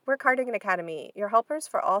Cardigan Academy, your helpers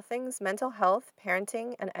for all things mental health,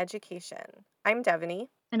 parenting, and education. I'm Devaney,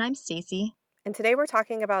 And I'm Stacy. and today we're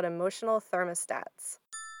talking about emotional thermostats.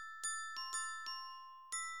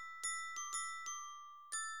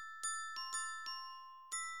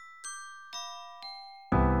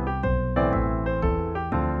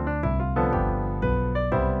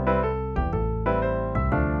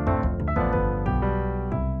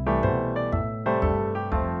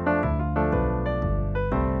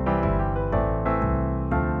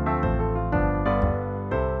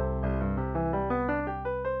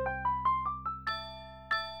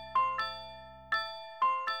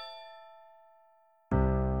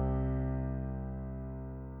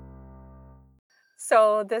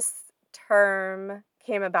 So, this term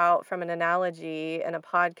came about from an analogy in a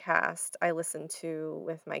podcast I listened to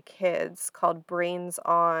with my kids called Brains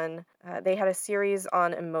On. They had a series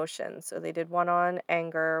on emotions. So, they did one on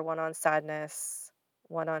anger, one on sadness,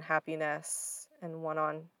 one on happiness, and one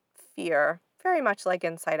on fear, very much like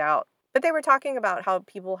Inside Out. But they were talking about how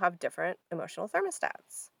people have different emotional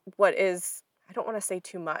thermostats. What is I don't want to say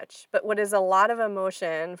too much, but what is a lot of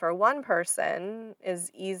emotion for one person is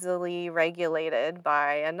easily regulated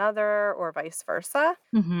by another or vice versa.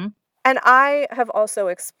 Mm-hmm. And I have also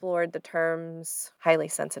explored the terms highly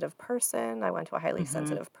sensitive person. I went to a highly Mm-hmm.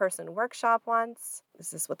 sensitive person workshop once.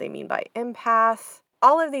 This is what they mean by empath.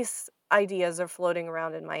 All of these ideas are floating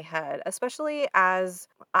around in my head, especially as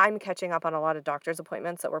I'm catching up on a lot of doctor's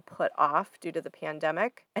appointments that were put off due to the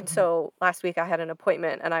pandemic. And Mm-hmm. so last week I had an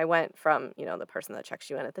appointment and I went from, the person that checks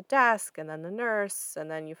you in at the desk and then the nurse,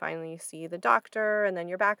 and then you finally see the doctor, and then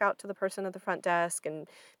you're back out to the person at the front desk, and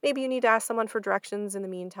maybe you need to ask someone for directions in the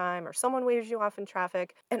meantime, or someone waves you off in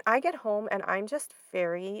traffic. And I get home and I'm just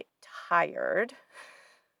very tired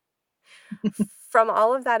from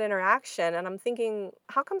all of that interaction. And I'm thinking,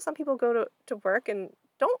 how come some people go to work and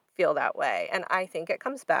don't feel that way? And I think it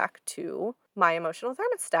comes back to my emotional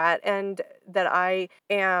thermostat, and that I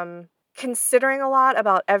am considering a lot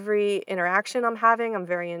about every interaction I'm having. I'm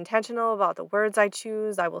very intentional about the words I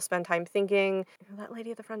choose. I will spend time thinking, that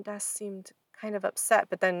lady at the front desk seemed kind of upset,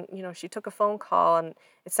 but then, she took a phone call and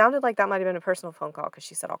it sounded like that might have been a personal phone call because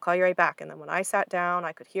she said, I'll call you right back. And then when I sat down,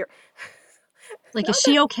 I could hear, Like, is not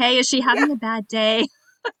she that, okay? Is she yeah, having a bad day?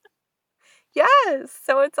 yes.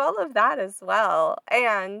 So it's all of that as well.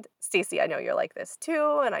 And Stacey, I know you're like this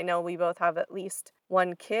too. And I know we both have at least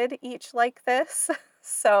one kid each like this.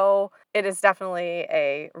 So it is definitely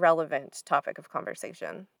a relevant topic of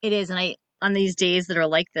conversation. It is. And on these days that are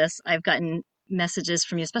like this, I've gotten messages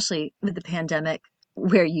from you, especially with the pandemic,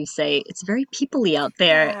 where you say it's very people-y out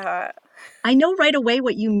there. Yeah. I know right away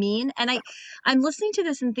what you mean. And I'm listening to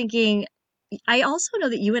this and thinking, I also know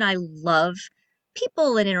that you and I love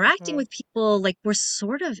people and interacting Hmm. with people. Like, we're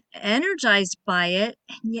sort of energized by it,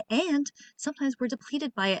 and sometimes we're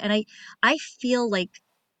depleted by it. And I feel like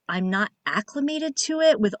I'm not acclimated to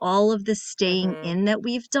it with all of the staying Hmm. in that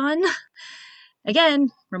we've done. Again,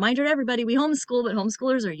 reminder to everybody, we homeschool, but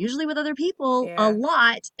homeschoolers are usually with other people a Yeah.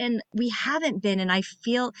 lot, and we haven't been. And I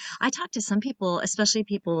talk to some people, especially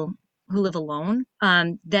people who live alone,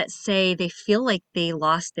 that say they feel like they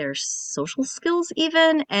lost their social skills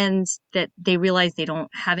even, and that they realize they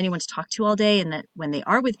don't have anyone to talk to all day, and that when they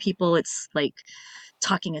are with people, it's like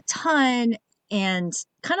talking a ton. And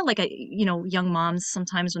kind of like young moms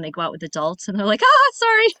sometimes when they go out with adults and they're like,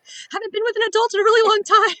 sorry, haven't been with an adult in a really long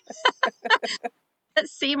time. That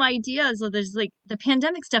same idea. So there's like the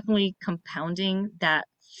pandemic's definitely compounding that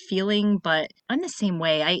feeling, but I'm the same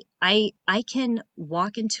way. I can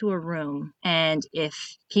walk into a room, and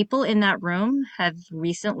if people in that room have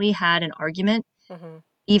recently had an argument, Hmm.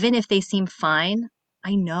 even if they seem fine,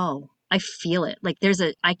 I know. I feel it. Like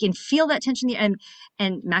I can feel that tension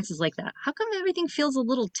and Max is like that. How come everything feels a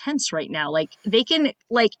little tense right now? Like they can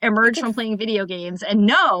like You emerge can from playing video games and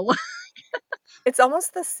know. It's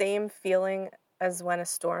almost the same feeling as when a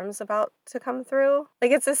storm's about to come through. Like,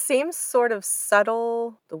 it's the same sort of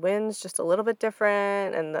subtle, the wind's just a little bit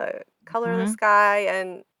different and the color of the Mhm. sky,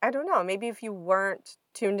 and I don't know, maybe if you weren't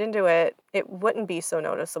tuned into it, it wouldn't be so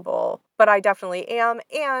noticeable, but I definitely am.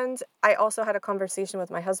 And I also had a conversation with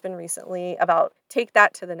my husband recently about take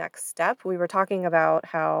that to the next step. We were talking about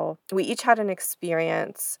how we each had an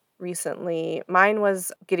experience recently. Mine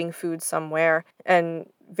was getting food somewhere, and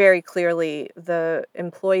very clearly the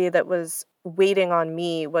employee that was waiting on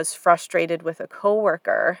me was frustrated with a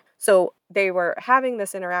coworker. So they were having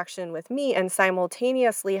this interaction with me and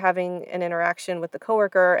simultaneously having an interaction with the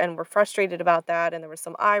coworker and were frustrated about that, and there was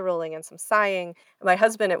some eye rolling and some sighing. My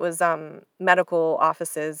husband, it was medical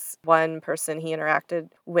offices. One person he interacted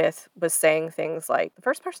with was saying things like, "The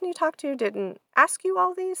first person you talked to didn't ask you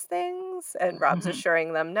all these things," and Rob's Mhm.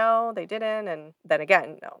 assuring them, "No, they didn't." And then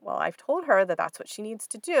again, "No, well, I've told her that that's what she needs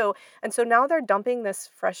to do." And so now they're dumping this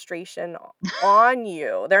frustration on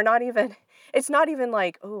you. They're not even it's not even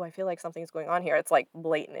like, "Oh, I feel like something's going on here." It's, like,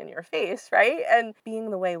 blatant in your face, right? And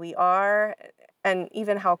being the way we are, and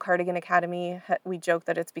even how Cardigan Academy, we joke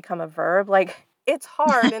that it's become a verb, like, it's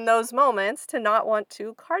hard in those moments to not want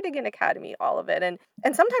to Cardigan Academy all of it, and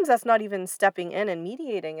sometimes that's not even stepping in and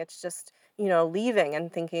mediating, it's just, leaving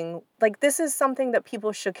and thinking, like, this is something that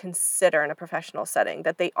people should consider in a professional setting,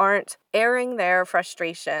 that they aren't airing their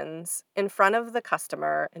frustrations in front of the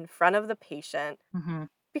customer, in front of the patient, Mhm.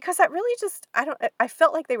 because that really just I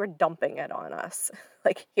felt like they were dumping it on us.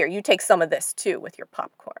 Like, "Here, you take some of this too with your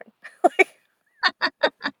popcorn." Like,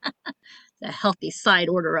 The healthy side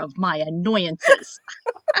order of my annoyances.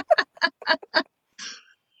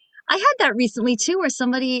 I had that recently too, where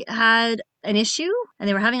somebody had an issue and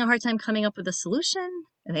they were having a hard time coming up with a solution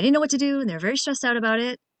and they didn't know what to do and they were very stressed out about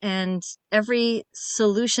it. And every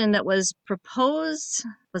solution that was proposed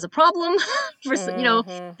was a problem for,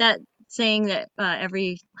 mhm. that saying that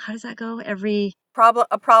how does that go?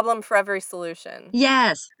 A problem for every solution.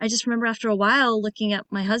 Yes. I just remember after a while looking at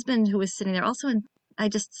my husband who was sitting there also, and I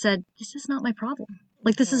just said, this is not my problem.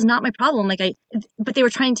 Like, this is Mhm, not my problem. But they were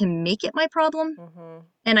trying to make it my problem. mhm,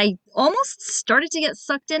 And I almost started to get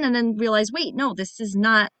sucked in and then realized, wait, no, this is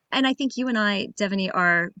not. And I think you and I, Devaney,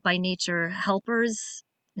 are by nature helpers.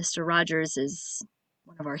 Mr. Rogers is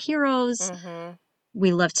one of our heroes. mhm,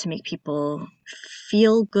 We love to make people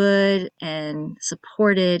feel good and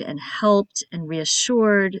supported and helped and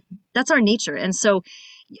reassured. That's our nature. And so,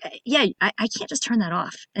 yeah, I can't just turn that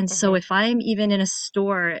off. And so mhm, if I'm even in a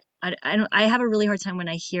store, I have a really hard time when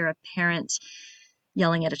I hear a parent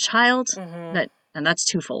yelling at a child. mhm, And that's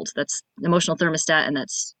twofold. That's emotional thermostat and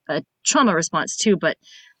that's a trauma response too. But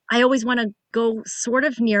I always want to go sort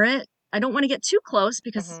of near it. I don't want to get too close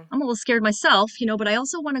because mhm, I'm a little scared myself, but I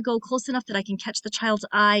also want to go close enough that I can catch the child's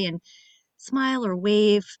eye and smile or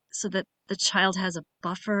wave so that the child has a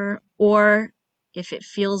buffer. Or if it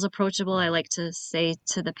feels approachable, I like to say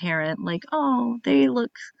to the parent, like, oh, they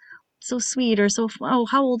look so sweet, or oh,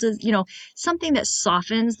 how old is, something that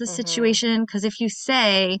softens the mhm, situation. Because if you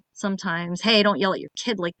say sometimes, hey, don't yell at your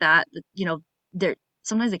kid like that, they're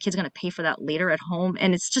sometimes the kid's going to pay for that later at home.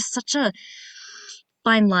 And it's just such a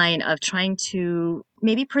fine line of trying to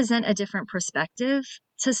maybe present a different perspective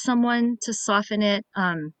to someone to soften it.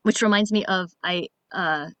 Which reminds me of, I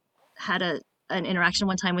had an interaction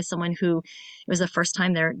one time with someone who, it was the first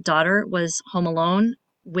time their daughter was home alone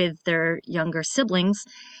with their younger siblings,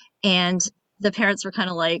 and the parents were kind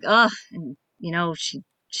of like, oh, and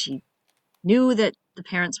she knew that the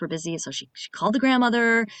parents were busy, so she called the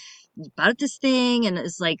grandmother about this thing, and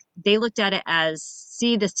it's like they looked at it as,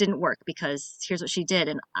 see, this didn't work because here's what she did.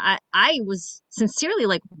 And I was sincerely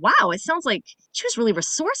like, wow, it sounds like she was really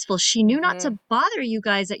resourceful. She knew not to mhm, bother you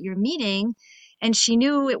guys at your meeting, and she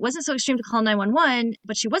knew it wasn't so extreme to call 911,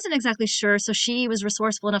 but she wasn't exactly sure, so she was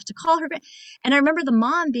resourceful enough to call her. And I remember the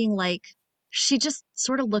mom being like, she just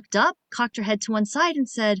sort of looked up, cocked her head to one side, and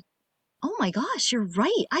said, oh my gosh, you're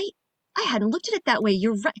right. I hadn't looked at it that way.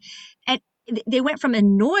 You're right. And they went from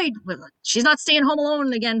annoyed with, like, she's not staying home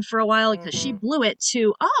alone again for a while because she mhm, blew it,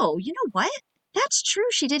 to, oh, you know what? That's true.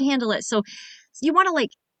 She did handle it. So you want to, like,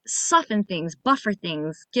 soften things, buffer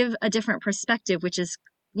things, give a different perspective, which is,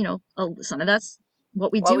 some of that's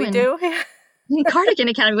what we what do we in do? Cardigan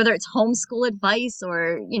Academy, whether it's homeschool advice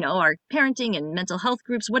or, our parenting and mental health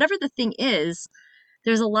groups, whatever the thing is,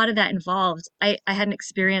 there's a lot of that involved. I had an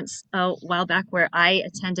experience a while back where I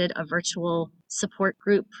attended a virtual support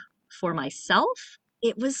group for myself.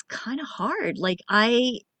 It was kind of hard. Like,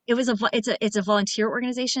 it was it's a volunteer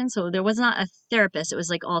organization, so there was not a therapist. It was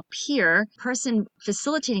like all peer. Person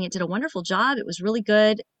facilitating it did a wonderful job. It was really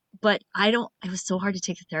good, but it was so hard to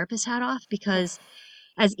take the therapist hat off because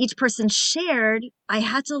as each person shared, I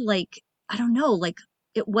had to, like, I don't know, like,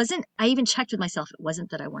 it wasn't, I even checked with myself. It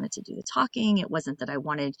wasn't that I wanted to do the talking. It wasn't that I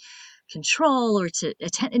wanted control or to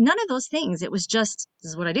attend, none of those things. It was just, this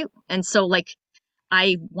is what I do. And so, like,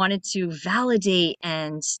 I wanted to validate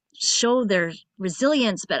and show their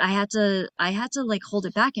resilience, but I had to like hold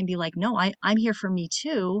it back and be like, no, I'm here for me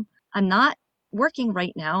too. I'm not working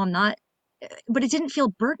right now. I'm not, but it didn't feel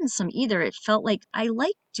burdensome either. It felt like I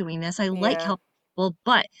like doing this. I like Yeah. helping people.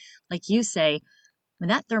 But like you say, when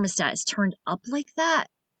that thermostat is turned up like that,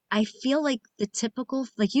 I feel like the typical,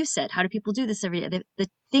 like you said, how do people do this every day? The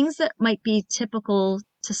things that might be typical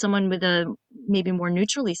to someone with a maybe more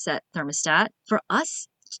neutrally set thermostat, for us,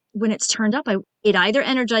 when it's turned up, it either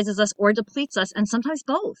energizes us or depletes us, and sometimes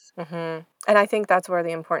both. Mhm. And I think that's where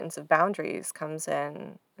the importance of boundaries comes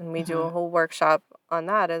in, and we do a Hmm. whole workshop on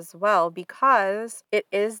that as well, because it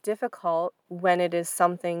is difficult when it is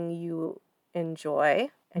something you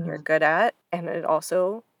enjoy and you're Hmm. good at, and it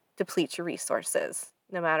also depletes your resources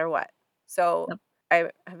no matter what. So Yep.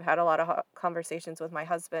 I have had a lot of conversations with my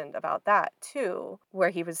husband about that too, where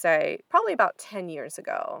he would say, probably about 10 years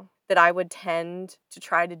ago, that I would tend to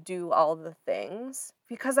try to do all the things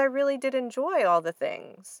because I really did enjoy all the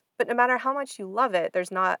things. But no matter how much you love it,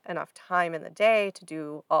 there's not enough time in the day to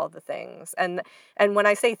do all the things. And when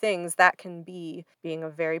I say things, that can be being a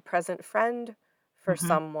very present friend for Hmm.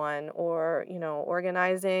 someone, or,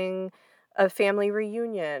 organizing a family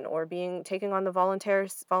reunion, or being taking on the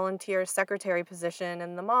volunteer secretary position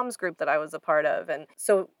in the moms group that I was a part of. And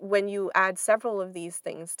so when you add several of these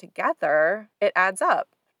things together, it adds up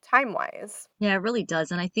time-wise. Yeah, it really does.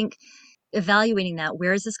 And I think evaluating that,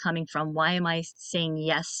 where is this coming from? Why am I saying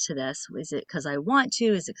yes to this? Is it because I want to?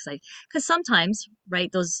 Is it because sometimes, right,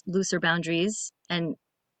 those looser boundaries, and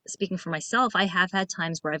speaking for myself, I have had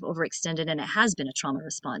times where I've overextended and it has been a trauma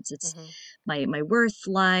response. It's Mhm. my worth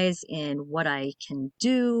lies in what I can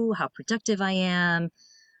do, how productive I am,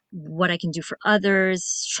 what I can do for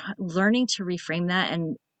others, learning to reframe that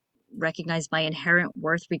and recognize my inherent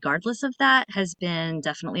worth regardless of that has been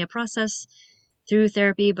definitely a process through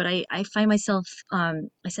therapy. But I find myself, I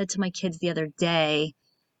said to my kids the other day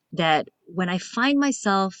that when I find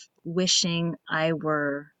myself wishing I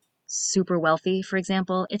were super wealthy, for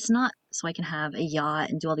example, it's not so I can have a yacht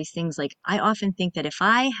and do all these things. Like, I often think that if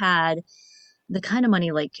I had the kind of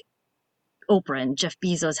money like Oprah and Jeff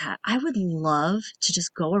Bezos had, I would love to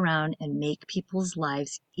just go around and make people's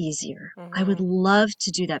lives easier. I would Mhm. love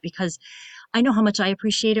to do that because I know how much I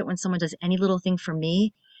appreciate it when someone does any little thing for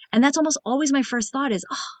me. And that's almost always my first thought is,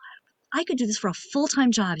 oh, I could do this for a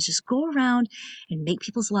full-time job, is just go around and make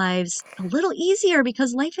people's lives a little easier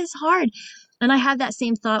because life is hard. And I have that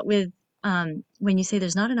same thought with when you say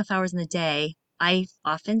there's not enough hours in the day. I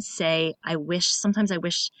often say, sometimes I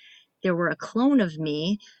wish there were a clone of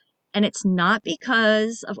me. And it's not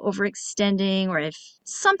because of overextending or if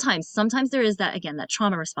sometimes there is that, again, that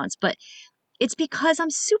trauma response, but it's because I'm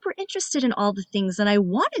super interested in all the things and I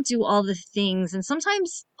want to do all the things. And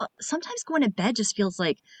sometimes going to bed just feels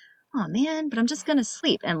like, oh man, but I'm just going to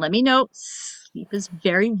sleep. And let me know, sleep is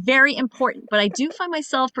very, very important. But I do find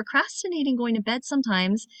myself procrastinating going to bed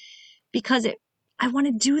sometimes because I want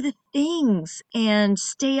to do the things and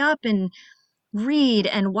stay up and read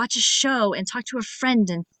and watch a show and talk to a friend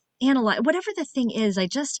and analyze whatever the thing is.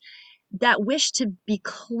 That wish to be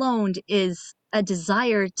cloned is a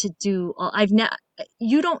desire to do all.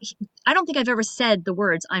 You don't, I don't think I've ever said the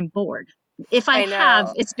words I'm bored. If I I have,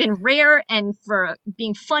 know. it's been rare and for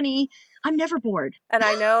being funny. I'm never bored. And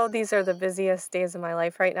I know these are the busiest days of my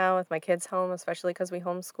life right now with my kids home, especially because we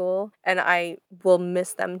homeschool, and I will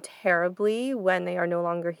miss them terribly when they are no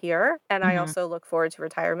longer here. And I Hmm. also look forward to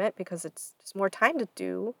retirement because it's just more time to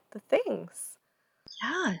do the things.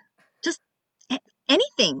 Yeah, just a-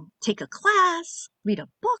 anything. Take a class, read a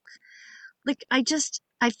book. Like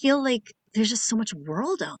I feel like there's just so much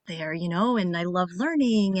world out there, and I love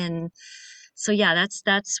learning. And so yeah,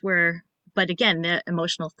 that's where, but again, the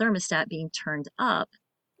emotional thermostat being turned up.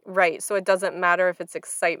 Right, so it doesn't matter if it's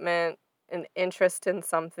excitement and interest in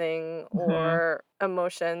something, Hmm. or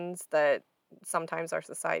emotions that sometimes our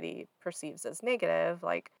society perceives as negative,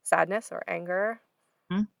 like sadness or anger.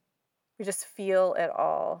 We just feel it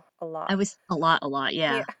all a I lot. was a lot,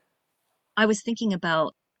 Yeah. yeah. I was thinking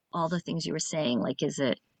about all the things you were saying, like, is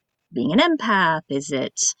it being an empath? Is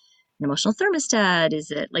it an emotional thermostat?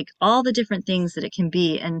 Is it like all the different things that it can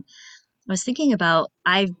be? And I was thinking about,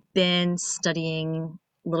 I've been studying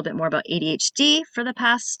a little bit more about ADHD for the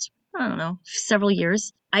past, I don't know, several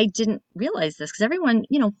years. I didn't realize this because everyone,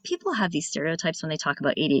 people have these stereotypes when they talk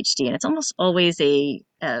about ADHD, and it's almost always a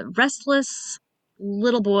restless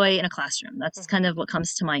little boy in a classroom. That's kind Mhm. of what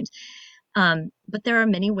comes to mind. But there are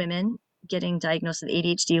many women getting diagnosed with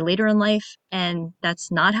ADHD later in life, and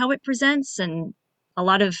that's not how it presents. And a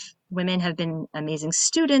lot of women have been amazing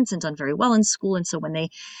students and done very well in school. And so when they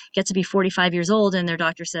get to be 45 years old and their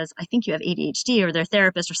doctor says, I think you have ADHD, or their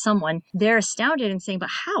therapist or someone, they're astounded and saying, but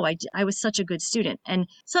how? I was such a good student. And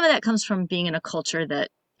some of that comes from being in a culture that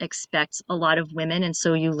expects a lot of women. And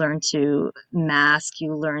so you learn to mask,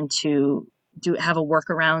 you learn to have a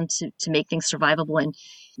workaround to make things survivable. And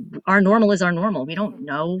our normal is our normal. We don't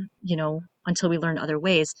Mhm. know, until we learn other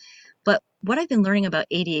ways. But what I've been learning about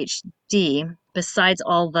ADHD, besides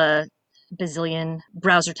all the bazillion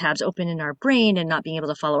browser tabs open in our brain and not being able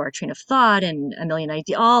to follow our train of thought and a million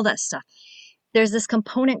ideas, all that stuff, there's this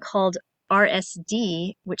component called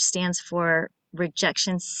RSD, which stands for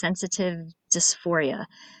rejection sensitive dysphoria.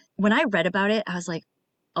 When I read about it, I was like,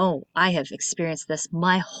 oh, I have experienced this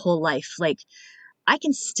my whole life. Like, I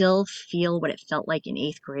can still feel what it felt like in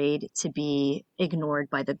eighth grade to be ignored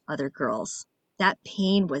by the other girls. That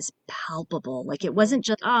pain was palpable. Like, it Hmm. wasn't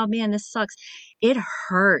just, oh man, this sucks. It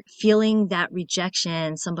hurt feeling that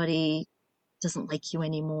rejection. Somebody doesn't like you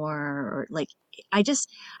anymore. Or like, I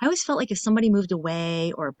always felt like if somebody moved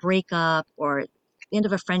away or a breakup or the end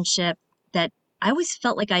of a friendship, that I always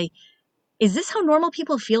felt like is this how normal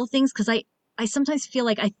people feel things? Because I sometimes feel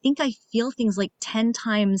like I think I feel things like 10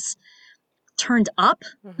 times turned up,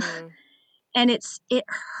 Hmm. and it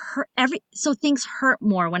hurt so things hurt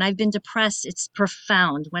more. When I've been depressed, it's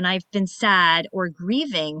profound. When I've been sad or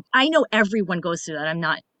grieving, I know everyone goes through that. I'm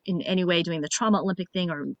not in any way doing the trauma Olympic thing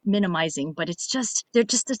or minimizing, but it's just, they're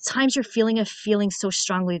just the times you're feeling a feeling so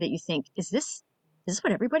strongly that you think, is this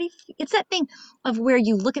what everybody it's that thing of where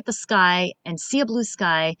you look at the sky and see a blue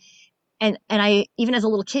sky, and I, even as a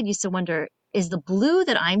little kid, used to wonder, is the blue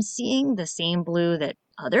that I'm seeing the same blue that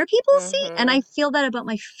other people see? And I Hmm. feel that about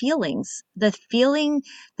my feelings. The feeling,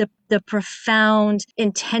 the profound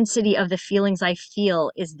intensity of the feelings I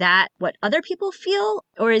feel, is that what other people feel?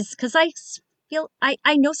 Or is, because I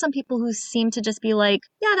know some people who seem to just be like,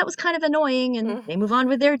 yeah, that was kind of annoying, and they move on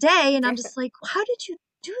with their day. And I'm just like, how did you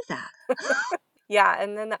do that? Yeah,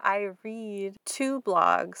 and then I read two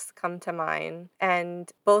blogs come to mind,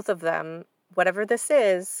 and both of them, whatever this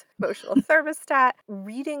is, emotional thermostat,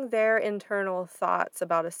 reading their internal thoughts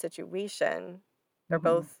about a situation. They're Mhm.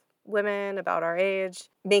 both women about our age,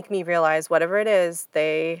 make me realize whatever it is,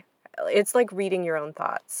 it's like reading your own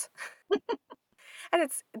thoughts.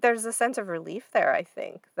 And there's a sense of relief there, I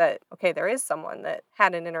think, that okay, there is someone that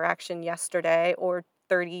had an interaction yesterday or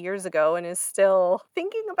 30 years ago and is still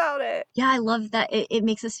thinking about it. Yeah, I love that. It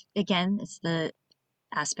makes us, again, it's the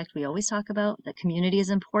aspect we always talk about, that community is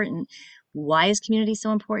important. Why is community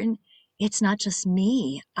so important? It's not just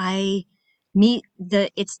me.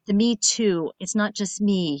 It's the me too. It's not just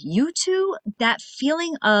me. You too. That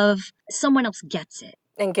feeling of someone else gets it.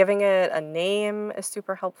 And giving it a name is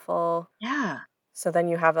super helpful. Yeah. So then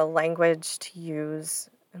you have a language to use.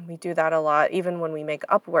 And we do that a lot, even when we make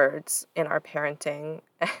up words in our parenting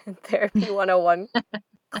and therapy 101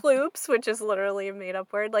 kloops, which is literally a made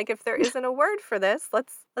up word. Like if there isn't a word for this,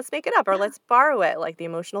 let's make it up or Yeah. let's borrow it, like the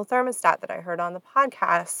emotional thermostat that I heard on the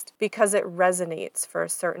podcast, because it resonates for a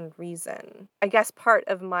certain reason. I guess part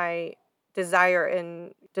of my desire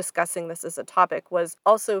in discussing this as a topic was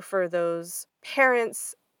also for those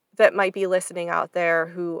parents that might be listening out there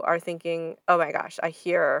who are thinking, oh my gosh, I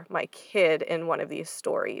hear my kid in one of these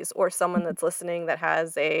stories, or someone that's listening that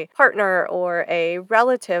has a partner or a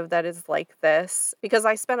relative that is like this. Because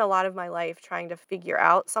I spent a lot of my life trying to figure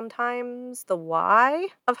out sometimes the why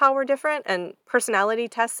of how we're different, and personality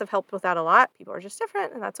tests have helped with that a lot. People are just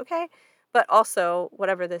different, and that's okay. But also,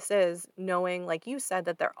 whatever this is, knowing, like you said,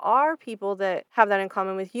 that there are people that have that in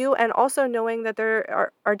common with you, and also knowing that there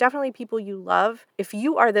are definitely people you love. If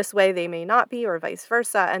you are this way, they may not be, or vice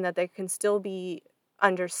versa, and that there can still be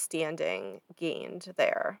understanding gained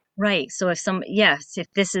there. Right. So yes, if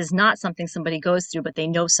this is not something somebody goes through, but they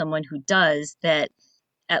know someone who does, that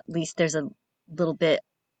at least there's a little bit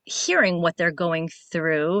hearing what they're going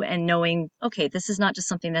through and knowing, okay, this is not just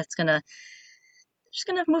something that's gonna just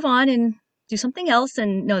gonna move on and do something else.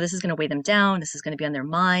 And no, this is gonna weigh them down. This is gonna be on their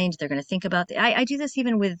mind. They're gonna think about I do this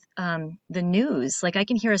even with the news. Like, I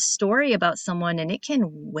can hear a story about someone and it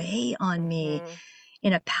can weigh on me Mhm.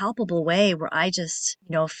 in a palpable way, where I just,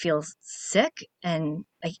 feel sick. And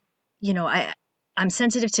I'm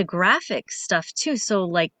sensitive to graphic stuff too. So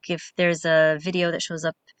like, if there's a video that shows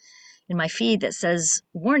up in my feed that says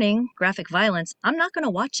warning, graphic violence, I'm not going to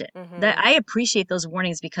watch it. That Mhm. I appreciate those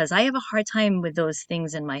warnings, because I have a hard time with those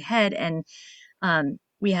things in my head. And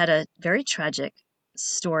we had a very tragic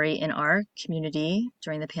story in our community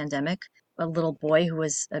during the pandemic, a little boy who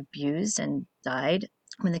was abused and died.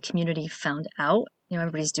 When the community found out,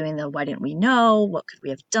 everybody's doing the why didn't we know? What could we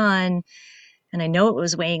have done? And I know it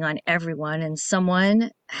was weighing on everyone. And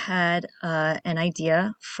someone had an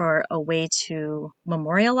idea for a way to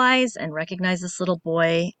memorialize and recognize this little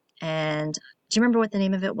boy. And do you remember what the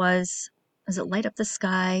name of it was? Was it Light Up the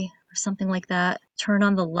Sky or something like that? Turn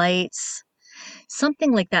on the lights,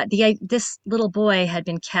 something like that. This little boy had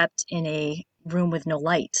been kept in a room with no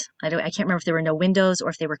light. I can't remember if there were no windows or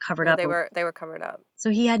if they were covered No, up. they were covered up.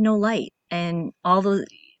 So he had no light. And all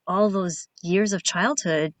those years of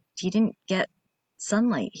childhood, he didn't get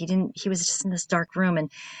sunlight. He was just in this dark room. And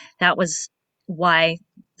that was why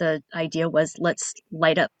the idea was, let's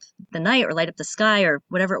light up the night or light up the sky or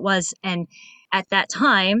whatever it was. And at that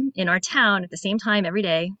time in our town, at the same time every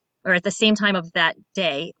day, or at the same time of that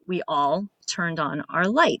day, we all turned on our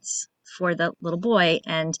lights for the little boy.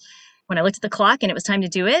 And when I looked at the clock and it was time to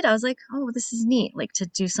do it, I was like, oh, this is neat, like to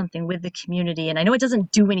do something with the community. And I know it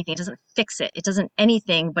doesn't do anything, it doesn't fix it, it doesn't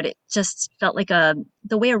anything, but it just felt like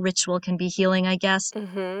the way a ritual can be healing, I guess.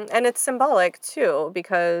 And it's symbolic too,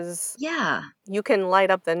 because Yeah. you can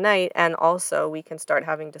light up the night, and also we can start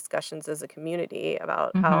having discussions as a community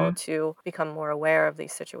about how Hmm. to become more aware of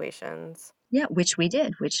these situations. Yeah, which we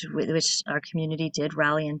did, which our community did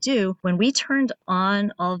rally and do. When we turned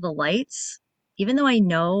on all the lights, even though I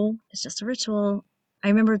know it's just a ritual, I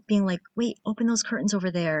remember being like, wait, open those curtains over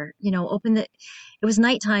there. Open the It was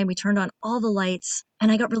nighttime. We turned on all the lights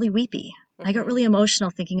and I got really weepy. I got Mhm. really emotional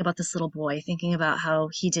thinking about this little boy, thinking about how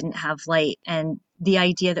he didn't have light and the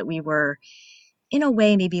idea that we were in a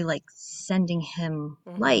way maybe like sending him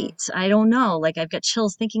Mhm. light. I don't know. Like I've got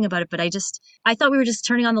chills thinking about it, but I thought we were just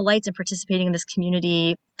turning on the lights and participating in this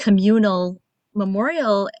communal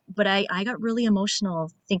memorial, but I got really emotional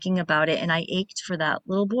thinking about it and I ached for that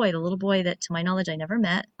little boy, the little boy that to my knowledge I never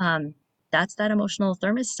met. That's that emotional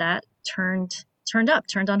thermostat turned up,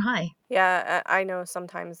 turned on high. Yeah, I know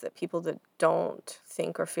sometimes that people that don't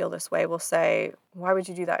think or feel this way will say, "Why would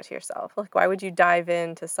you do that to yourself? Like, why would you dive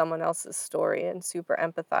into someone else's story and super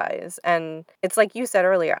empathize?" And it's like you said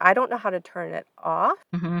earlier, I don't know how to turn it off.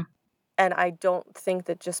 Hmm. And I don't think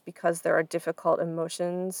that just because there are difficult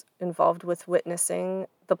emotions involved with witnessing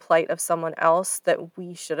the plight of someone else that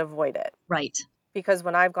we should avoid it. Right. Because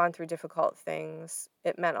when I've gone through difficult things,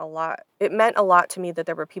 it meant a lot. It meant a lot to me that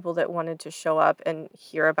there were people that wanted to show up and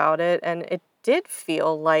hear about it, and it did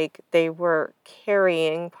feel like they were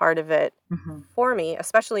carrying part of it Hmm. for me,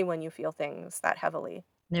 especially when you feel things that heavily.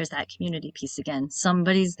 There's that community piece again.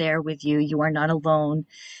 Somebody's there with you. You are not alone.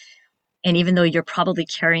 And even though you're probably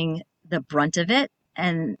carrying the brunt of it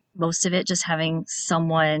and most of it, just having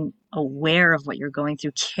someone aware of what you're going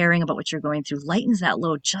through, caring about what you're going through, lightens that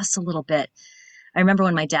load just a little bit. I remember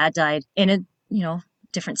when my dad died in a, you know,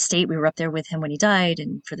 different state. We were up there with him when he died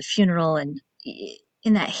and for the funeral. And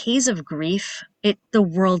in that haze of grief, the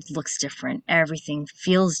world looks different. Everything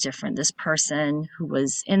feels different. This person who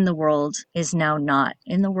was in the world is now not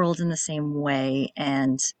in the world in the same way.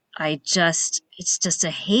 And it's just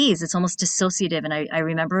a haze. It's almost dissociative. And I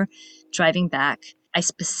remember driving back. I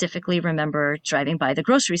specifically remember driving by the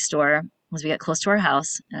grocery store as we got close to our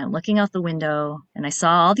house, and I'm looking out the window and I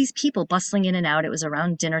saw all these people bustling in and out. It was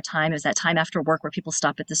around dinner time. It was that time after work where people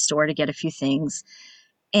stop at the store to get a few things.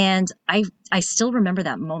 And I still remember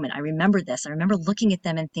that moment. I remember this. I remember looking at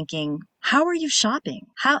them and thinking, how are you shopping?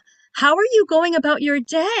 How are you going about your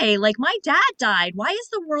day? Like my dad died. Why is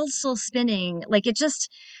the world still spinning? Like it just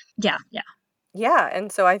yeah, yeah. Yeah,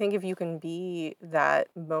 and so I think if you can be that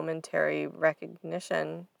momentary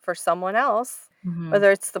recognition for someone else, Hmm.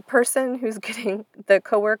 whether it's the person who's getting the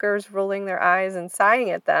coworkers rolling their eyes and sighing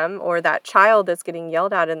at them, or that child that's getting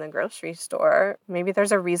yelled at in the grocery store, maybe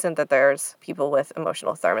there's a reason that there's people with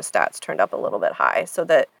emotional thermostats turned up a little bit high, so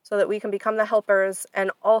that we can become the helpers, and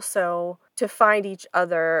also to find each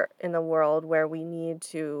other in the world where we need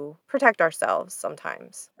to protect ourselves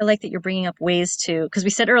sometimes. I like that you're bringing up ways to, because we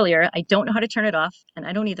said earlier, I don't know how to turn it off, and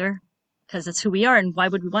I don't either, because it's who we are, and why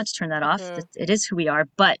would we want to turn that off? Mhm. It is who we are,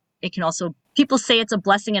 but it can also, people say it's a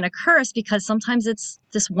blessing and a curse because sometimes it's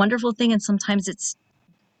this wonderful thing and sometimes it's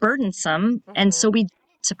burdensome. And so Mhm. we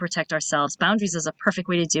to protect ourselves. Boundaries is a perfect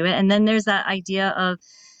way to do it. And then there's that idea of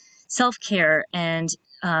self-care and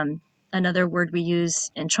um, another word we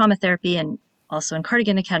use in trauma therapy and also in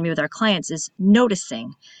Cardigan Academy with our clients is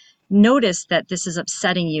noticing. Notice that this is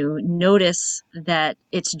upsetting you. Notice that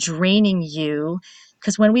it's draining you.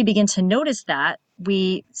 Because when we begin to notice that,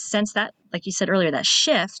 we sense that, like you said earlier, that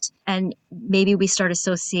shift. And maybe we start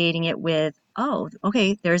associating it with, oh,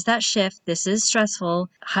 okay, there's that shift. This is stressful.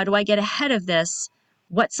 How do I get ahead of this?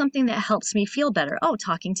 What's something that helps me feel better? Oh,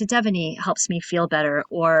 talking to Devaney helps me feel better,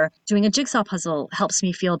 or doing a jigsaw puzzle helps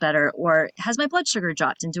me feel better, or has my blood sugar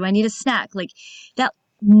dropped and do I need a snack? Like that,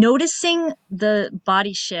 noticing the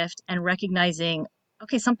body shift and recognizing,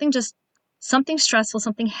 okay, something stressful,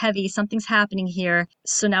 something heavy, something's happening here.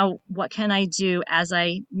 So now what can I do as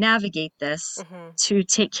I navigate this Mhm. to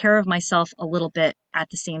take care of myself a little bit at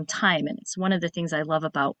the same time? And it's one of the things I love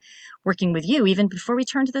about working with you. Even before we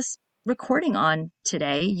turned this recording on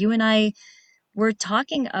today, you and I were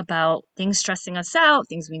talking about things stressing us out,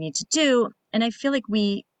 things we need to do. And I feel like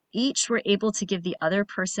we each were able to give the other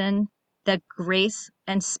person the grace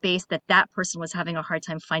and space that that person was having a hard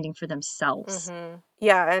time finding for themselves.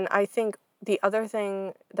 Yeah, and I think the other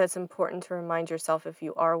thing that's important to remind yourself if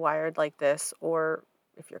you are wired like this, or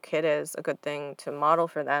if your kid is, a good thing to model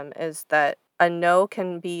for them is that a no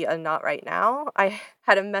can be a not right now. I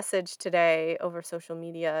had a message today over social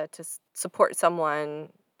media to support someone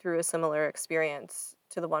through a similar experience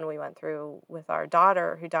to the one we went through with our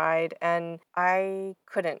daughter who died, and I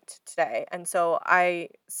couldn't today. And so I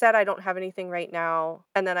said I don't have anything right now.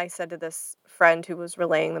 And then I said to this friend who was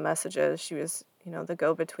relaying the messages, she was, the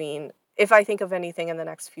go between, if I think of anything in the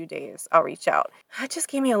next few days, I'll reach out. It just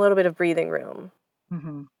gave me a little bit of breathing room.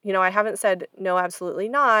 Hmm. I haven't said no, absolutely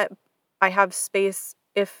not. I have space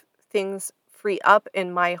if things free up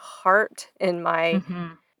in my heart, in my Hmm.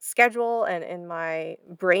 schedule, and in my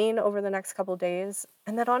brain over the next couple days.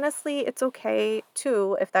 And that honestly, it's okay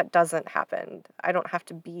too if that doesn't happen. I don't have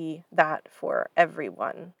to be that for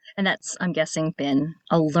everyone. And that's, I'm guessing, been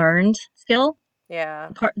a learned skill. Yeah.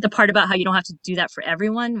 The part about how you don't have to do that for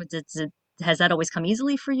everyone, has that always come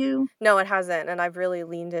easily for you? No, it hasn't. And I've really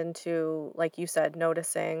leaned into, like you said,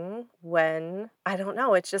 noticing when, I don't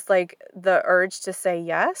know, it's just like the urge to say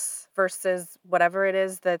yes versus whatever it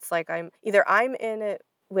is that's like I'm in it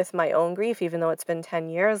with my own grief, even though it's been 10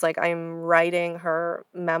 years. Like I'm writing her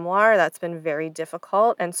memoir. That's been very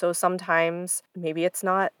difficult. And so sometimes maybe it's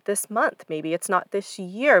not this month, maybe it's not this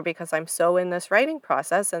year because I'm so in this writing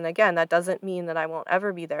process. And again, that doesn't mean that I won't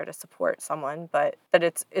ever be there to support someone, but that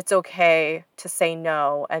it's okay to say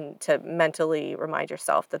no and to mentally remind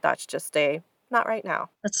yourself that that's just a not right now.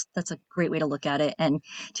 That's a great way to look at it, and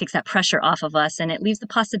takes that pressure off of us, and it leaves the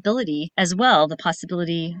possibility as well, the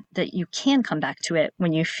possibility that you can come back to it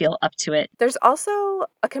when you feel up to it. There's also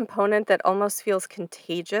a component that almost feels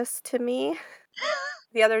contagious to me.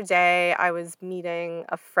 The other day, I was meeting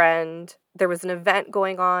a friend. There was an event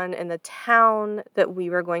going on in the town that we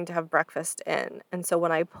were going to have breakfast in. And so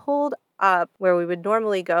when I pulled up where we would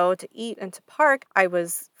normally go to eat and to park, I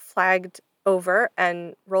was flagged over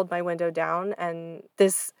and rolled my window down. And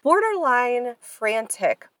this borderline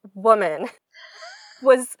frantic woman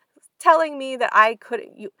was telling me that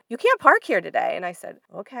you can't park here today. And I said,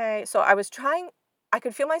 okay. So I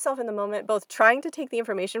could feel myself in the moment both trying to take the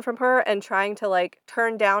information from her and trying to like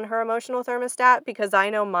turn down her emotional thermostat because I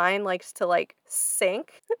know mine likes to like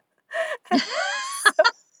sink. So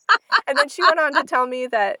and then she went on to tell me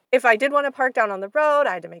that if I did want to park down on the road,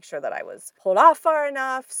 I had to make sure that I was pulled off far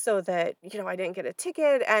enough so that, I didn't get a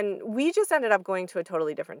ticket. And we just ended up going to a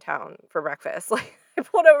totally different town for breakfast. Like I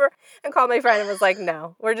pulled over and called my friend and was like,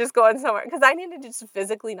 no, we're just going somewhere because I needed to just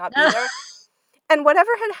physically not be there. And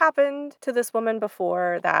whatever had happened to this woman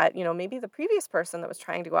before that, maybe the previous person that was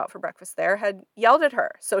trying to go out for breakfast there had yelled at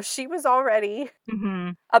her. So she was already Hmm.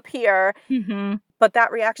 up here. Hmm. But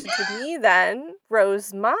that reaction to me then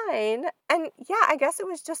rose mine. And yeah, I guess it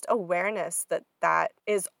was just awareness that that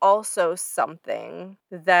is also something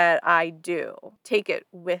that I do. Take it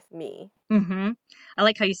with me. Hmm. I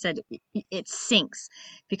like how you said it sinks,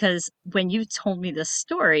 because when you told me this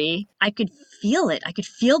story, I could feel it. I could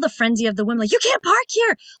feel the frenzy of the women, like, you can't park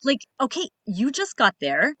here. Like, okay, you just got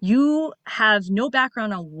there. You have no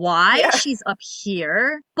background on why Yeah. she's up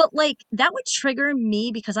here. But like, that would trigger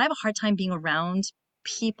me because I have a hard time being around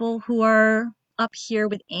people who are up here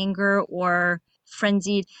with anger or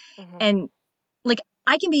frenzied. Hmm. And like,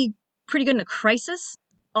 I can be pretty good in a crisis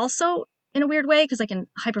also, in a weird way, because I can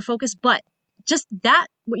hyper focus, but just that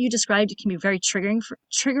what you described, it can be very triggering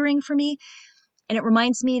for me. And it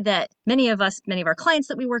reminds me that many of our clients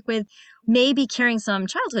that we work with may be carrying some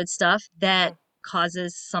childhood stuff that Hmm.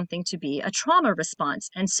 causes something to be a trauma response.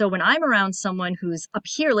 And so when I'm around someone who's up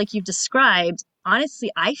here like you've described,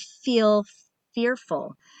 honestly, I feel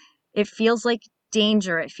fearful. It feels like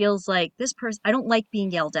danger. It feels like this person, I don't like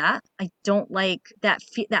being yelled at. I don't like that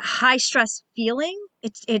high stress feeling.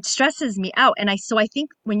 It stresses me out. And I think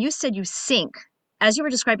when you said you sink, as you were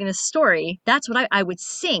describing this story, that's what I would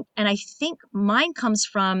sink. And I think mine comes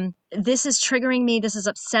from, this is triggering me, this is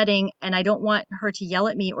upsetting, and I don't want her to yell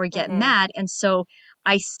at me or get Hmm. mad. And so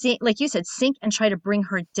I sink, like you said, sink and try to bring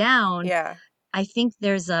her down. Yeah. I think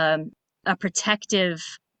there's a protective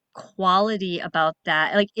quality about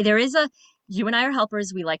that. Like, there is a, you and I are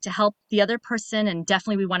helpers. We like to help the other person, and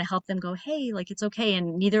definitely we want to help them go, hey, like, it's okay.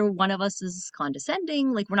 And neither one of us is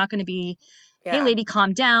condescending. Like, we're not going to be, hey, Yeah. lady,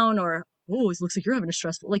 calm down, or, oh, it looks like you're having a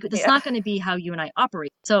stressful. Like, that's Yeah. not going to be how you and I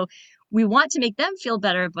operate. So we want to make them feel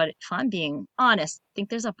better, but if I'm being honest, I think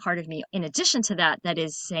there's a part of me in addition to that that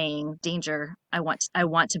is saying danger. I want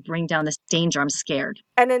to bring down this danger. I'm scared.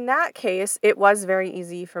 And in that case, it was very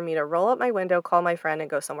easy for me to roll up my window, call my friend, and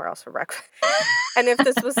go somewhere else for breakfast. And if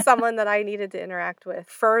this was someone that I needed to interact with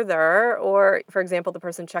further, or for example, the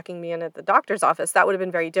person checking me in at the doctor's office, that would have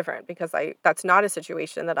been very different because that's not a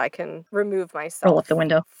situation that I can remove Roll up the myself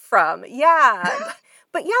window. from. Yeah.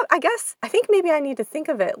 But yeah, I think maybe I need to think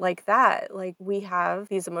of it like that. Like we have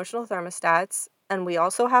these emotional thermostats and we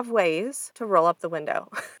also have ways to roll up the window,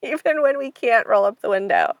 even when we can't roll up the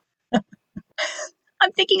window.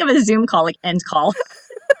 I'm thinking of a Zoom call, like end call.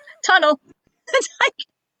 Tunnel. It's like,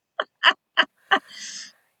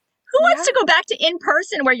 who wants Yeah. to go back to in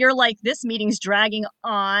person where you're like, this meeting's dragging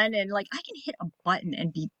on and like I can hit a button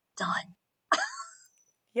and be done.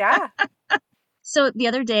 Yeah. So the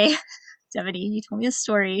other day, Devaney, you told me a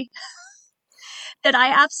story that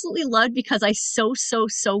I absolutely loved because I so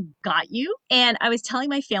got you. And I was telling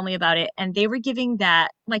my family about it, and they were giving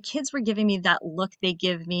my kids were giving me that look they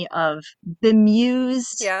give me of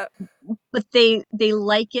bemused, Yeah. but they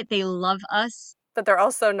like it, they love us. But they're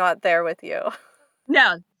also not there with you.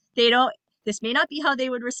 No, they don't. This may not be how they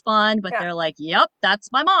would respond, but Yeah. they're like, yep, that's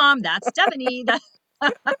my mom. That's Devaney.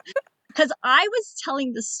 Because I was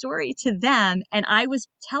telling the story to them and I was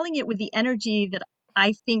telling it with the energy that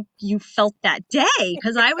I think you felt that day.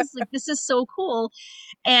 Because I was like, this is so cool.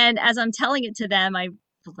 And as I'm telling it to them, I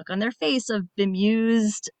look on their face of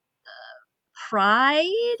bemused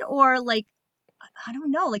pride or like, I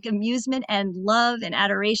don't know, like amusement and love and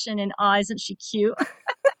adoration and awe. Isn't she cute?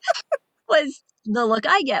 Was the look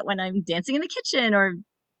I get when I'm dancing in the kitchen or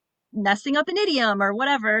messing up an idiom or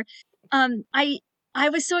whatever. Um, I I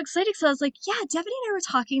was so excited because I was like, yeah, Devaney and I were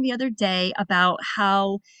talking the other day about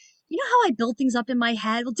how, how I build things up in my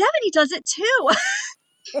head. Well, Devaney does it too.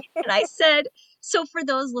 And I said, so for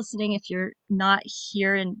those listening, if you're not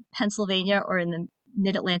here in Pennsylvania or in the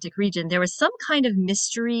mid-Atlantic region, there was some kind of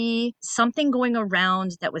mystery, something going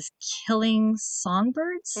around that was killing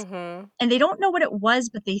songbirds. Mm-hmm. And they don't know what it was,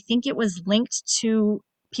 but they think it was linked to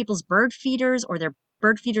people's bird feeders or their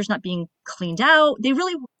bird feeders not being cleaned out. They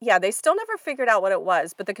really, Yeah, they still never figured out what it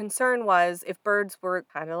was, but the concern was if birds were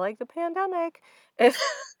kind of like the pandemic, if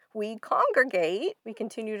we congregate, we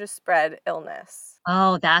continue to spread illness.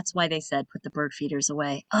 oh, that's why they said put the bird feeders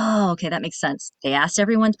away. Oh, okay, that makes sense. They asked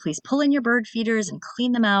everyone to please pull in your bird feeders and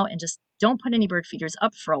clean them out and just don't put any bird feeders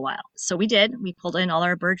up for a while. So we did. We pulled in all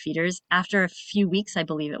our bird feeders. After a few weeks, I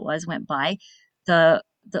believe it was, went by, the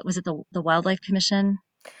was it the Wildlife Commission?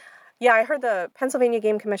 Yeah, I heard the Pennsylvania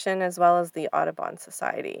Game Commission as well as the Audubon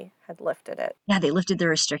Society had lifted it. Yeah, they lifted the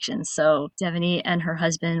restrictions. So Devaney and her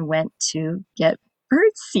husband went to get bird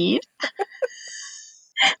seed.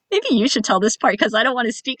 Maybe you should tell this part because I don't want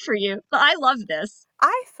to speak for you, but I love this.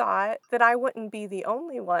 I thought that I wouldn't be the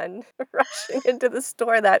only one rushing into the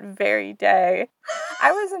store that very day.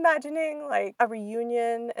 I was imagining like a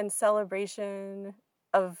reunion and celebration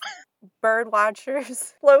of bird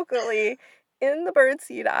watchers locally in the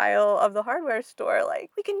birdseed aisle of the hardware store.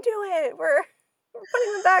 Like, we can do it. We're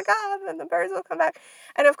putting them back up and the birds will come back.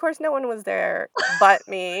 And of course, no one was there but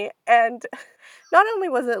me. And not only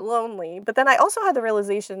was it lonely, but then I also had the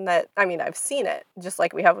realization that, I mean, I've seen it, just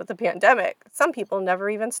like we have with the pandemic. Some people never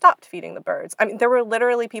even stopped feeding the birds. I mean, there were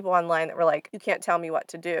literally people online that were like, you can't tell me what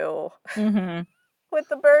to do Mm-hmm. with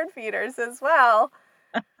the bird feeders as well.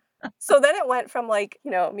 So then it went from like,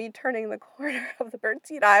 me turning the corner of the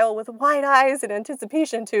birdseed aisle with wide eyes in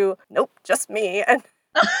anticipation to, nope, just me. And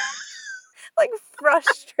like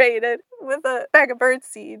frustrated with a bag of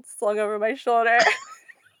birdseed slung over my shoulder.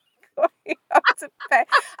 Going up to pay.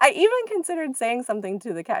 I even considered saying something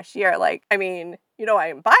to the cashier, like, I mean, I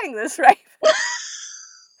am buying this, right?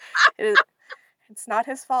 It's not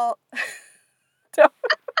his fault. Don't.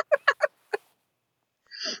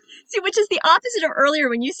 See, which is the opposite of earlier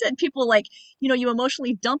when you said people like, you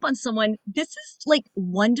emotionally dump on someone. This is like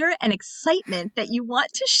wonder and excitement that you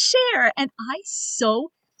want to share. And I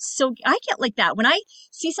get like that. When I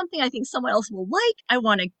see something I think someone else will like, I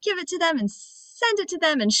want to give it to them and send it to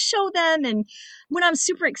them and show them. And when I'm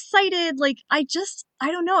super excited, like I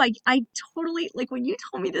don't know. I totally, like when you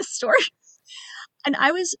told me this story and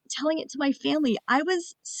I was telling it to my family, I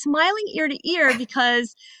was smiling ear to ear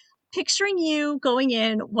because picturing you going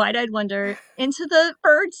in wide-eyed wonder into the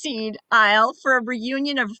bird seed aisle for a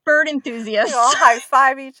reunion of bird enthusiasts. We all high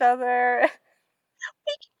five each other.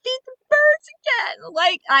 We can feed the birds again.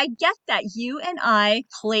 Like, I get that you and I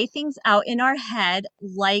play things out in our head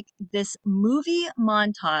like this movie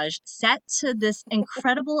montage set to this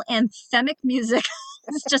incredible anthemic music.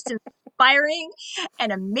 It's just inspiring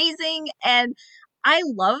and amazing. And I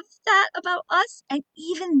love that about us. And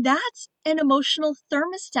even that's an emotional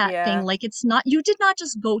thermostat thing. Yeah. Like it's not, you did not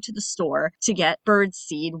just go to the store to get bird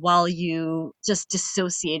seed while you just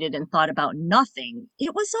dissociated and thought about nothing.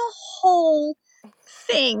 It was a whole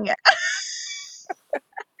thing, a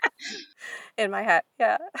In my head.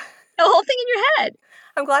 Yeah. whole thing in your head.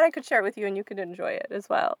 I'm glad I could share it with you and you could enjoy it as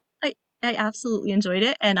well. I, I absolutely enjoyed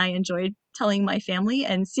it. And I enjoyed telling my family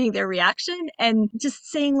and seeing their reaction and just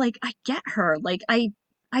saying, like, I get her. Like, I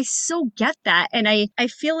so get that. And I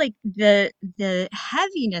feel like the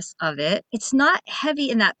heaviness of it, it's not heavy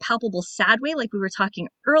in that palpable sad way like we were talking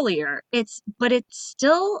earlier. But it's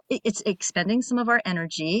still it's expending some of our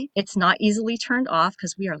energy. It's not easily turned off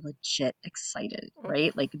because we are legit excited, Mm.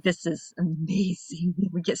 right? Like this is amazing.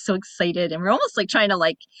 We get so excited and we're almost like trying to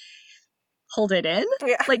like hold it in.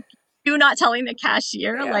 Yeah. Like you not telling the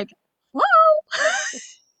cashier, Yeah. like, whoa,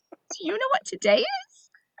 do you know what today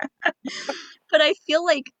is? But I feel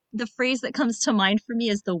like the phrase that comes to mind for me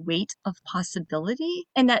is the weight of possibility.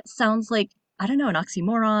 And that sounds like, I don't know, an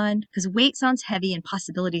oxymoron, because weight sounds heavy and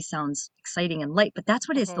possibility sounds exciting and light, but that's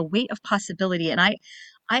what it is, Hmm. the weight of possibility. And I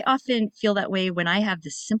often feel that way when I have the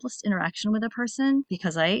simplest interaction with a person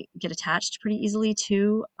because I get attached pretty easily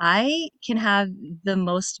too. I can have the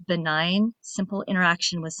most benign, simple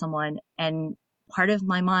interaction with someone and part of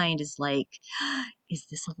my mind is like, is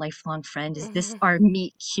this a lifelong friend? Is this our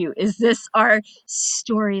meet cute? Is this our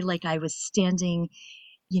story? Like I was standing,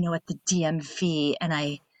 at the DMV and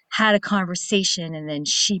I had a conversation and then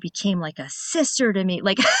she became like a sister to me.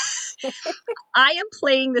 Like I am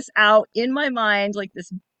playing this out in my mind like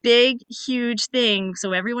this big, huge thing.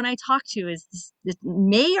 So everyone I talk to is this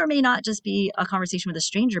may or may not just be a conversation with a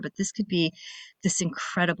stranger, but this could be this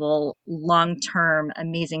incredible long-term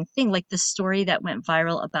amazing thing. Like the story that went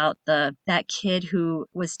viral about that kid who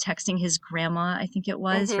was texting his grandma, I think it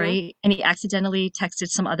was, Hmm. right? And he accidentally texted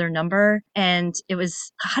some other number. And it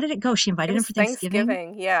was, how did it go? She It invited him was for Thanksgiving.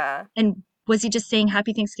 Thanksgiving. Yeah. And was he just saying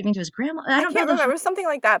happy Thanksgiving to his grandma? I I don't know can't the remember. whole. It was something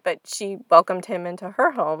like that, but she welcomed him into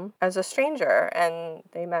her home as a stranger and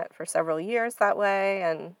they met for several years that way.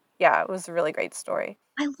 And yeah, it was a really great story.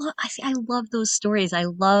 I love those stories. I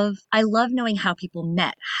love knowing how people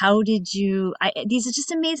met. How did you these are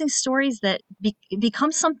just amazing stories that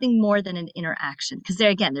become something more than an interaction because there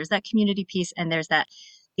again there's that community piece and there's that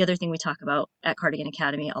the other thing we talk about at Cardigan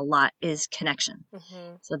Academy a lot is connection.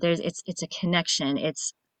 Hmm. So it's a connection.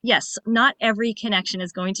 It's yes, not every connection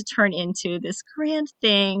is going to turn into this grand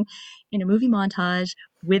thing in a movie montage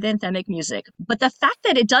with anthemic music. But the fact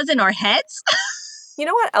that it does in our heads. You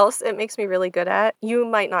know what else it makes me really good at? You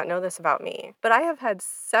might not know this about me, but I have had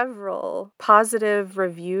several positive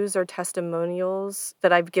reviews or testimonials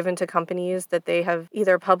that I've given to companies that they have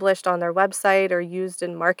either published on their website or used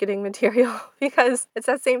in marketing material because it's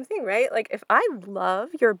that same thing, right? Like, if I love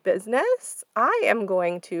your business, I am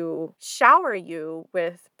going to shower you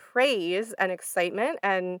with praise and excitement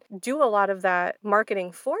and do a lot of that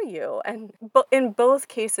marketing for you. And in both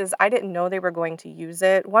cases, I didn't know they were going to use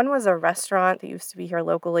it. One was a restaurant that used to be here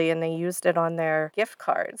locally, and they used it on their gift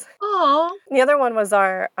cards. Oh, The other one was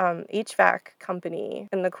our HVAC company,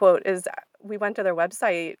 and the quote is, we went to their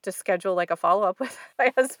website to schedule like a follow up with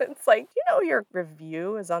my husband's like, your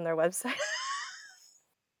review is on their website.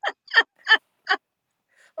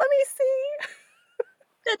 Let me see.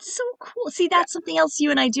 that's so cool. See, Yeah. that's something else you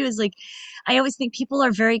and I do is like, I always think people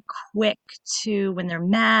are very quick to, when they're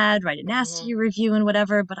mad, write a Hmm. nasty review and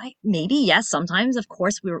whatever. But maybe, yes, sometimes, of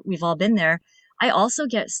course, we've all been there. I also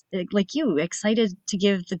get, like you, excited to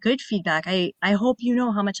give the good feedback. I hope you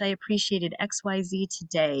know how much I appreciated XYZ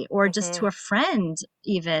today, or just Hmm. to a friend,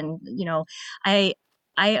 even, I,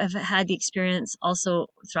 I have had the experience also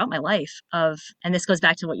throughout my life of, and this goes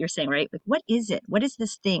back to what you're saying, right? Like, what is it? What is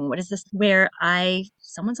this thing? What is this where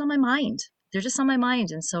someone's on my mind? They're just on my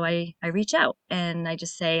mind. And so I reach out and I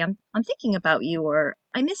just say, I'm thinking about you, or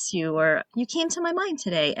I miss you, or you came to my mind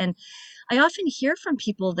today. And I often hear from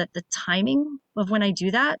people that the timing of when I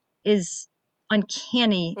do that is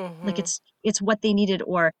uncanny. Like Hmm. it's what they needed,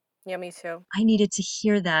 or Yeah, me too. I needed to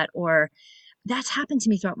hear that, or that's happened to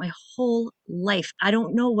me throughout my whole life. I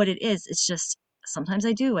don't know what it is. It's just sometimes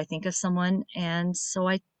I do. I think of someone and so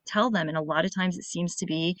I tell them. And a lot of times it seems to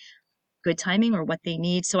be good timing or what they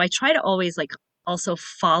need. So I try to always like also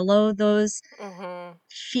follow those Hmm.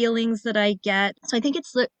 feelings that I get. So I think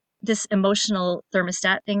it's this emotional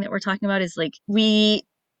thermostat thing that we're talking about is like we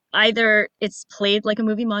either it's played like a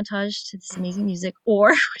movie montage to this amazing music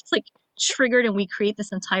or it's like triggered and we create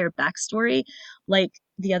this entire backstory. Like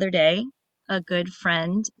the other day, a good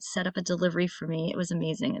friend set up a delivery for me. It was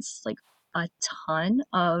amazing. It's like a ton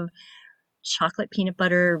of chocolate peanut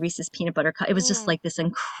butter, Reese's peanut butter. It was just Mm. like this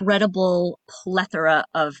incredible plethora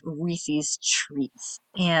of Reese's treats.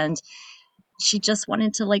 And she just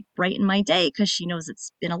wanted to like brighten my day because she knows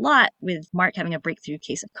it's been a lot with Mark having a breakthrough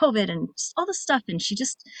case of COVID and just all this stuff. And she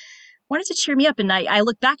just wanted to cheer me up. And I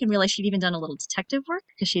look back and realized she'd even done a little detective work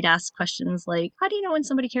because she'd ask questions like, how do you know when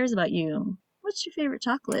somebody cares about you? What's your favorite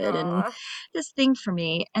chocolate? And Aw. this thing for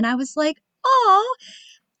me. And I was like, oh,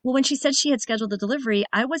 well, when she said she had scheduled the delivery,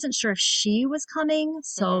 I wasn't sure if she was coming. Mhm.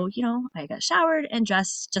 So, I got showered and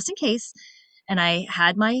dressed just in case. And I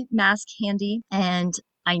had my mask handy and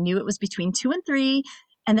I knew it was between 2 and 3.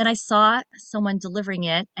 And then I saw someone delivering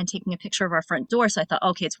it and taking a picture of our front door. So I thought,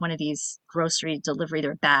 okay, it's one of these grocery delivery,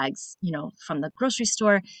 their bags, from the grocery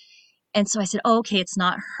store. And so I said, oh, okay, it's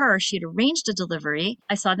not her. She had arranged a delivery.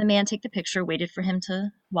 I saw the man take the picture, waited for him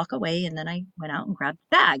to walk away, and then I went out and grabbed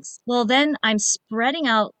the bags. Well, then I'm spreading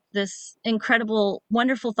out this incredible,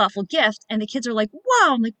 wonderful, thoughtful gift, and the kids are like,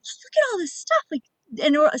 wow, I'm like, look at all this stuff. Like,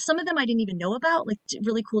 and some of them I didn't even know about, like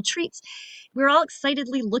really cool treats. We were all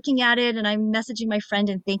excitedly looking at it, and I'm messaging my friend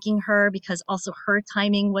and thanking her because also her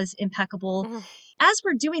timing was impeccable. Mhm. As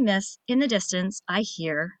we're doing this, in the distance, I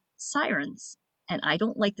hear sirens, and I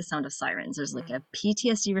don't like the sound of sirens. There's like a Mhm.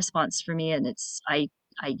 PTSD response for me, and I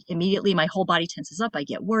immediately my whole body tenses up. I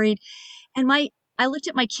get worried, and I looked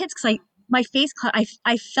at my kids because my face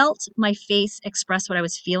I felt my face express what I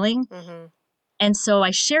was feeling, Mhm. and so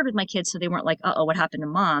I shared with my kids so they weren't like, uh-oh, what happened to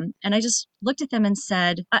mom? And I just looked at them and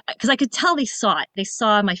said, because I could tell they saw it. They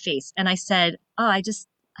saw my face. And I said, oh, I just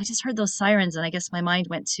heard those sirens. And I guess my mind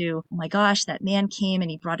went to, oh my gosh, that man came and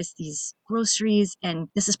he brought us these groceries. And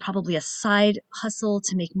this is probably a side hustle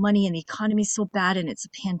to make money. And the economy's so bad and it's a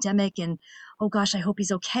pandemic. And oh gosh, I hope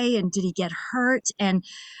he's okay. And did he get hurt? And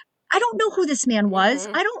I don't know who this man was.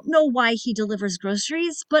 Mhm. I don't know why he delivers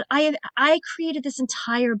groceries, but I created this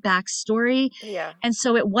entire backstory. Yeah. And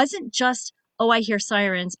so it wasn't just, oh, I hear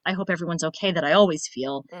sirens, I hope everyone's okay, that I always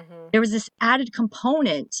feel. Mhm. There was this added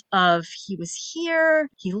component of he was here,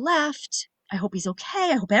 he left. I hope he's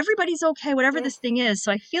okay. I hope everybody's okay, whatever Mm. this thing is.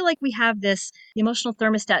 So I feel like we have this the emotional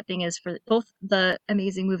thermostat thing is for both the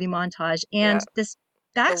amazing movie montage and Yeah. this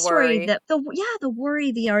The backstory worry. that the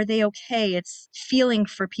worry, the are they okay? It's feeling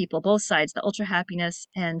for people, both sides, the ultra happiness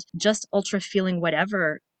and just ultra feeling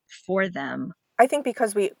whatever for them. I think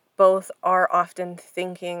because we both are often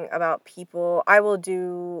thinking about people, I will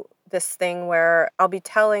do this thing where I'll be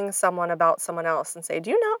telling someone about someone else and say, Do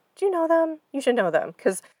you know them? You should know them."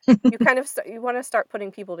 Because you kind of you want to start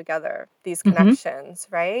putting people together, these Hmm. connections,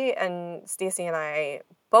 right? And Stacy and I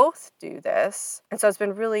both do this. And so it's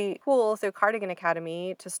been really cool through Cardigan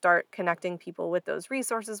Academy to start connecting people with those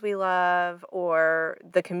resources we love or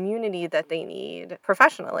the community that they need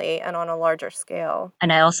professionally and on a larger scale.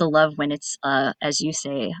 And I also love when it's as you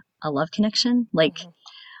say, a love connection. Like, Mhm.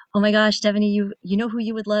 oh my gosh, Devaney, you know who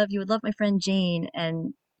you would love? You would love my friend Jane.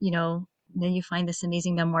 And, then you find this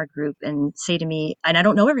amazing memoir group and say to me, and I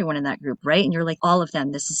don't know everyone in that group, right? And you're like, all of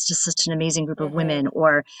them. This is just such an amazing group of Mhm. women.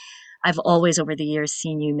 Or I've always over the years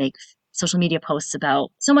seen you make social media posts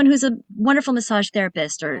about someone who's a wonderful massage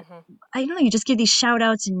therapist or Mhm. I don't know, you just give these shout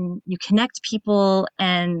outs and you connect people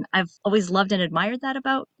and I've always loved and admired that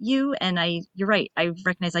about you and you're right. I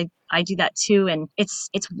recognize I do that too and it's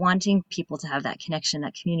wanting people to have that connection,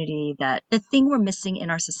 that community, that the thing we're missing in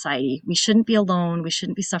our society. We shouldn't be alone, we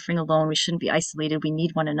shouldn't be suffering alone, we shouldn't be isolated. We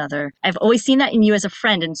need one another. I've always seen that in you as a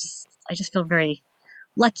friend and I just feel very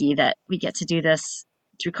lucky that we get to do this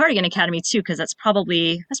through Cardigan Academy too, because that's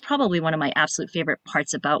probably one of my absolute favorite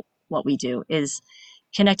parts about what we do is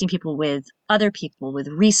connecting people with other people, with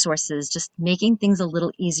resources, just making things a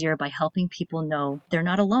little easier by helping people know they're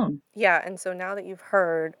not alone. Yeah, and so now that you've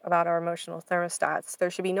heard about our emotional thermostats,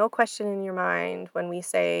 there should be no question in your mind when we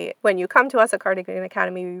say, when you come to us at Cardigan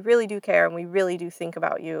Academy, we really do care and we really do think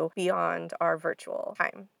about you beyond our virtual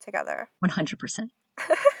time together. 100%.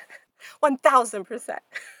 1000%.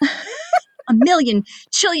 A million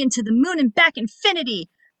trillion to the moon and back infinity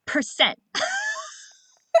percent.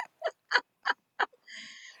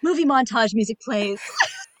 Movie montage music plays.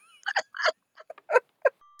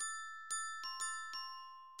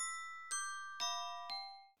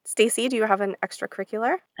 Stacy, do you have an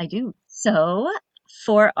extracurricular? I do. So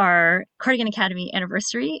for our Cardigan Academy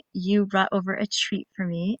anniversary, you brought over a treat for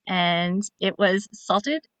me, and it was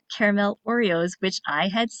salted caramel Oreos, which I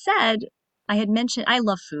had mentioned, I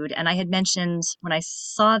love food, and I had mentioned when I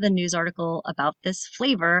saw the news article about this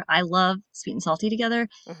flavor, I love sweet and salty together.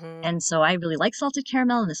 Mhm. And so I really like salted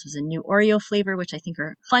caramel, and this was a new Oreo flavor, which I think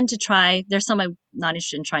are fun to try. There's some I'm not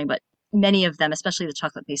interested in trying, but many of them, especially the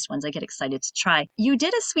chocolate-based ones, I get excited to try. You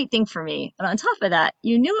did a sweet thing for me. And on top of that,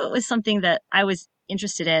 you knew it was something that I was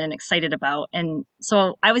interested in and excited about. And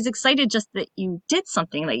so I was excited just that you did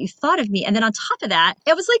something, that you thought of me. And then on top of that,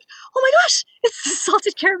 it was like, oh my gosh, it's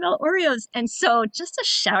salted caramel Oreos. And so just a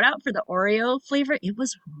shout out for the Oreo flavor. It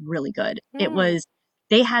was really good. Mm.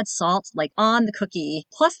 They had salt like on the cookie,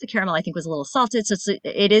 plus the caramel I think was a little salted. So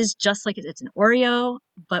it is just like it's an Oreo,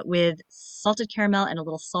 but with salted caramel and a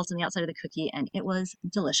little salt on the outside of the cookie. And it was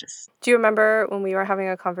delicious. Do you remember when we were having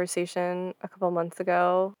a conversation a couple months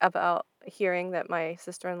ago about hearing that my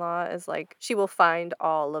sister-in-law is like, she will find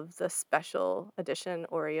all of the special edition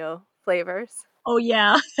Oreo flavors? Oh,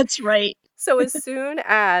 yeah, that's right. So as soon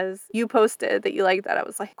as you posted that you liked that, I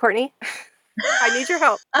was like, Courtney, I need your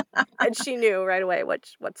help. And she knew right away what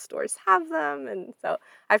stores have them. And so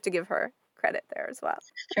I have to give her credit there as well.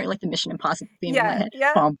 Very like the Mission Impossible theme in my Yeah, head.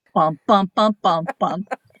 yeah. Bum, bum, bum, bum, bum, bum.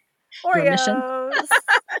 Your mission. Oreos.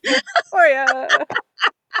 Oreo.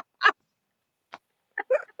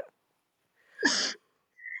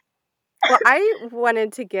 Well, I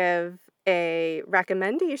wanted to give a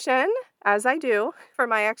recommendation, as I do, for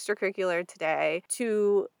my extracurricular today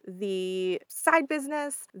to the side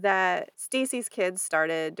business that Stacy's kids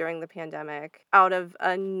started during the pandemic out of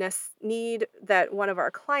a need that one of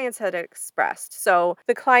our clients had expressed. So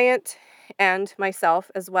the client and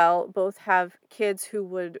myself as well both have kids who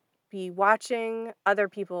would be watching other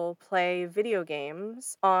people play video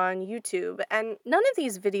games on YouTube. And none of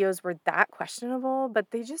these videos were that questionable,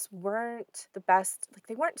 but they just weren't the best. Like,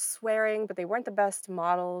 they weren't swearing, but they weren't the best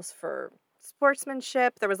models for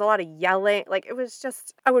sportsmanship. There was a lot of yelling. Like, it was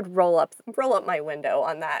just, I would roll up my window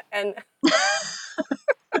on that. And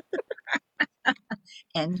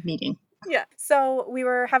End meeting. yeah. So we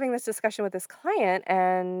were having this discussion with this client,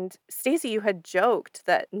 and Stacy, you had joked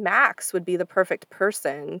that Max would be the perfect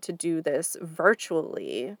person to do this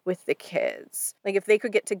virtually with the kids. Like, if they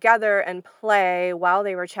could get together and play while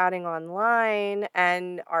they were chatting online,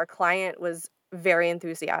 and our client was very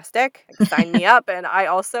enthusiastic, like, sign me up. And I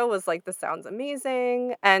also was like, this sounds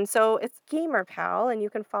amazing. And so it's Gamer Pal, and you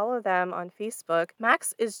can follow them on Facebook.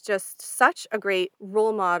 Max is just such a great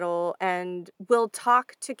role model and will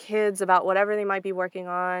talk to kids about whatever they might be working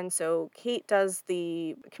on. So Kate does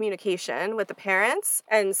the communication with the parents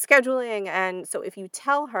and scheduling. And so if you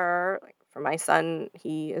tell her, like, for my son,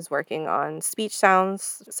 he is working on speech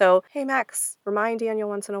sounds. So, hey, Max, remind Daniel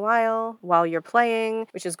once in a while you're playing,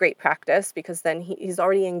 which is great practice because then he's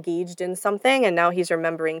already engaged in something and now he's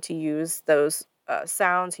remembering to use those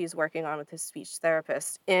sounds he's working on with his speech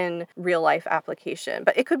therapist in real life application.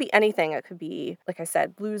 But it could be anything. It could be, like I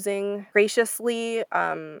said, losing graciously.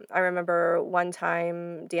 I remember one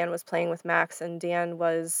time Dan was playing with Max and Dan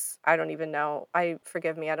was, I don't even know.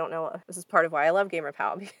 Forgive me. I don't know. This is part of why I love Gamer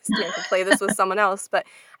Pal because Dan could play this with someone else. But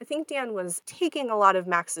I think Dan was taking a lot of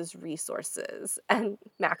Max's resources and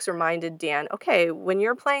Max reminded Dan, okay, when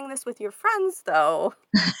you're playing this with your friends though,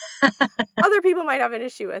 other people might have an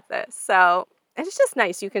issue with this. So it's just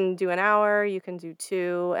nice. You can do an hour, you can do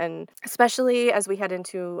 2, and especially as we head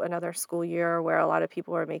into another school year where a lot of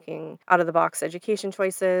people are making out-of-the-box education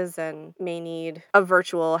choices and may need a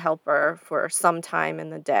virtual helper for some time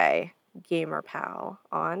in the day. Gamer Pal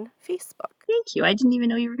on Facebook. Thank you. I didn't even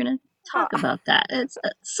know you were going to talk about that. It's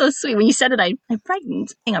so sweet. When you said it, I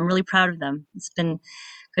brightened. I'm really proud of them. It's been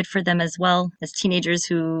good for them as well as teenagers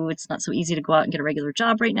who it's not so easy to go out and get a regular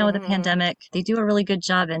job right now with the pandemic. They do a really good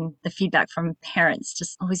job, and the feedback from parents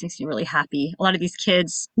just always makes me really happy. A lot of these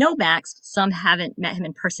kids know Max, but some haven't met him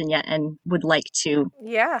in person yet and would like to.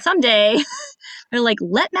 Yeah. Someday. They're like,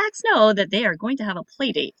 let Max know that they are going to have a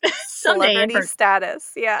play date. Someday. Celebrity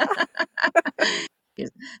status. Yeah.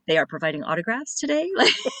 They are providing autographs today,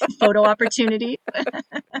 like photo opportunity.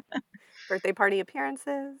 Birthday party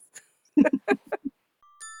appearances.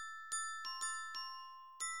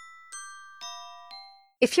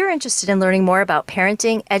 If you're interested in learning more about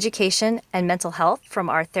parenting, education, and mental health from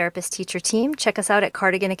our therapist teacher team, check us out at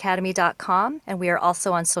cardiganacademy.com. And we are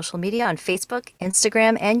also on social media on Facebook,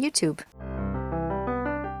 Instagram, and YouTube.